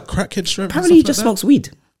heard of like crackhead strength? Apparently, he and just stuff like smokes weed.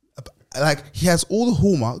 like he has all the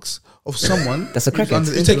hallmarks of someone That's a who's crackhead.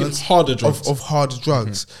 under the He's taking influence harder drugs. of hard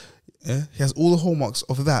drugs. Yeah, he has all the hallmarks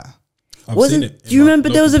of that, that? I've seen it. Do you remember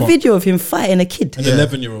there was a video of him fighting a kid? An Yeah.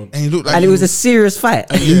 11-year-old. and he looked like And it was a serious fight.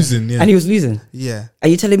 And losing, yeah. And he was losing. yeah. Are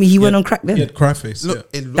you telling me he went on crack then? He had cry face. Look,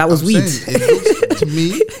 Yeah. it looked, That was I'm weed. saying, it looks to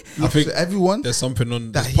me, looks think to everyone There's something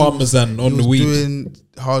on that there's he was- parmesan on he the was weed. doing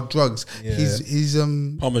hard drugs. Yeah. He's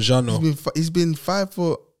Parmigiano. he's been 5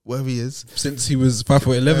 foot whatever he is. Since he was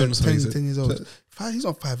 5'11", so 10 years old. He's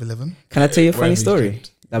not 5'11". Can I tell you a funny Whatever he story did.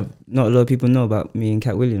 that not a lot of people know about me and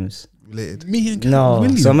Cat Williams? Related. Me and Cat No,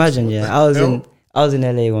 Williams. so imagine, yeah, I was hell? in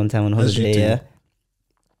LA one time on As you holiday, do. yeah,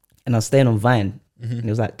 and I was staying on Vine, Mm-hmm. and it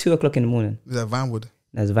was like 2:00 in the morning. Is that Vanwood?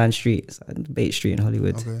 There's Van Street, it's like Bait Street in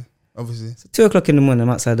Hollywood. Okay, obviously. So 2:00 in the morning, I'm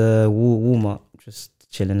outside a Walmart, just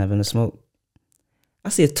chilling, having a smoke. I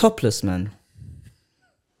see a topless man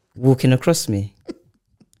walking across me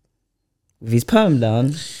with his perm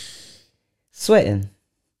down, sweating.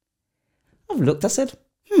 I've looked, I said,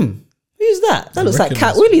 who's that? That looks like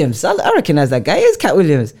Cat recognise Williams. I recognize that guy. It's Cat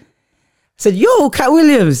Williams. I said, yo, Cat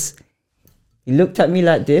Williams. He looked at me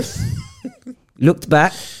like this, looked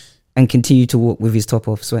back, and continued to walk with his top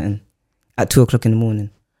off, sweating at 2:00 in the morning.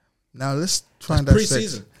 Now let's try and That's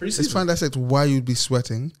dissect. pre-season. Let's try and dissect why you'd be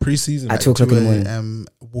sweating Pre-season. At 2:00 in the 2 morning. a.m.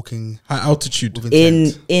 walking High altitude. with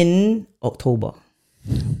intent. In October.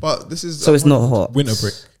 But this is So it's not hot. Winter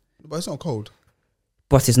break. But it's not cold.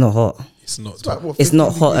 But it's not hot. It's not. It's like, what, It's 15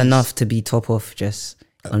 not hot degrees? enough to be top off just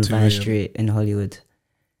At on 2 Vine a.m. Street in Hollywood.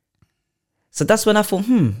 So that's when I thought,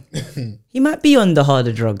 he might be on the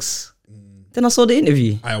harder drugs. Then I saw the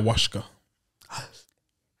interview. Ayahuasca.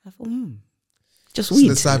 I thought, just It's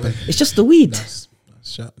weed. psilocybin. It's just the weed. That's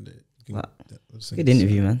shout it. You can- Wow. that's Good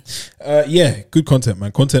interview, man. Yeah, good content,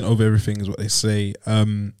 man. Content over everything is what they say.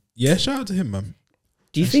 Yeah, shout out to him, man.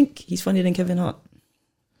 Do you think he's funnier than Kevin Hart?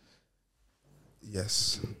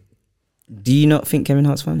 Yes. Do you not think Kevin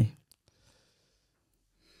Hart's funny?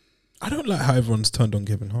 I don't like how everyone's turned on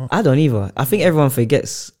Kevin Hart. I don't either. I think everyone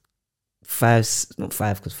forgets not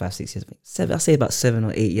 5 because 5, 6 years. 7. I say about 7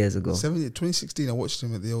 or 8 years ago. 2016, I watched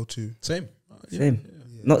him at the O2. Same. Same.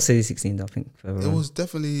 Not 16, I think. It was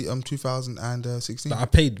definitely 2016. Like, I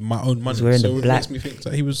paid my own money, He's wearing so the it black- makes me think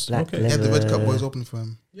that he was black okay. He had the Red Cup leather. boys opening for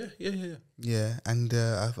him. Yeah. Yeah, and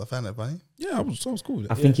I found that funny. Yeah, I was cool. With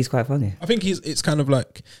it. I think he's quite funny. I think it's kind of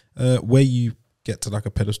like where you get to like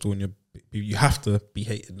a pedestal and you have to be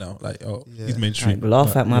hated now. Like, Yeah. he's mainstream. Like,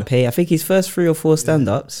 laugh at my yeah. pay. I think his first 3 or 4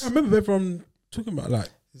 stand-ups. I remember everyone talking about like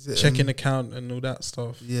Is it, checking account and all that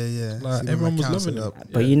stuff. Yeah, yeah. Like, See, everyone my was accounts loving are it. up.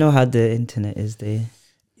 But Yeah. you know how the internet is.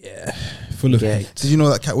 Yeah, full of Yeah. hate. Did you know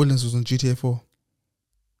that Cat Williams was on GTA 4?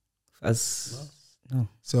 No.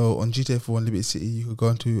 So on GTA 4 in Liberty City, you could go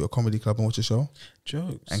into a comedy club and watch a show.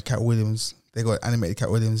 Jokes. And Cat Williams, they got animated Cat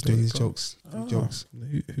Williams doing his jokes. Oh, Jokes.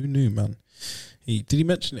 Who knew, man? Did he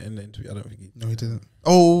mention it in the interview? I don't think he. No, he didn't.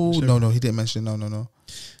 Oh, Sure. no, he didn't mention it. No.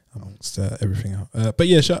 Amongst everything out. But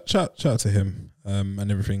yeah, shout out to him and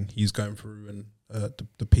everything he's going through and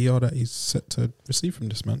the PR that he's set to receive from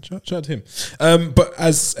this man. Shout out to him. But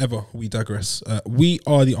as ever, we digress. We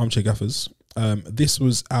are the Armchair Gaffers. This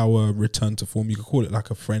was our return to form. You could call it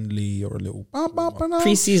like a friendly or a little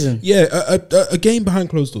Pre-season. yeah, a game behind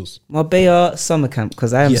closed doors. Marbella summer camp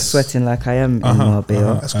because I am Yes. sweating like I am in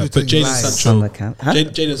Marbella. That's 'cause But you're telling Jaden lies. Sancho, Summer camp. Huh?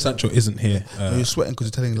 Jaden Sancho isn't here. No, you're sweating because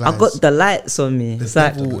you're telling lies. I got the lights on me. The It's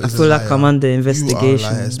like devil I is a feel like liar. I'm under You are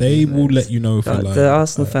investigation. liars. They will let you know if you're lying. The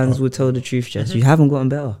Arsenal fans will tell the truth, Jess. You haven't gotten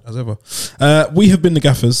better. As ever. We have been the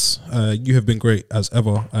Gaffers. You have been great as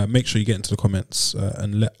ever. Make sure you get into the comments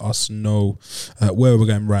and let us know where we're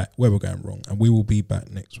going right, where we're going wrong. And we will be back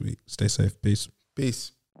next week. Stay safe. Peace.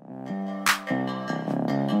 Peace.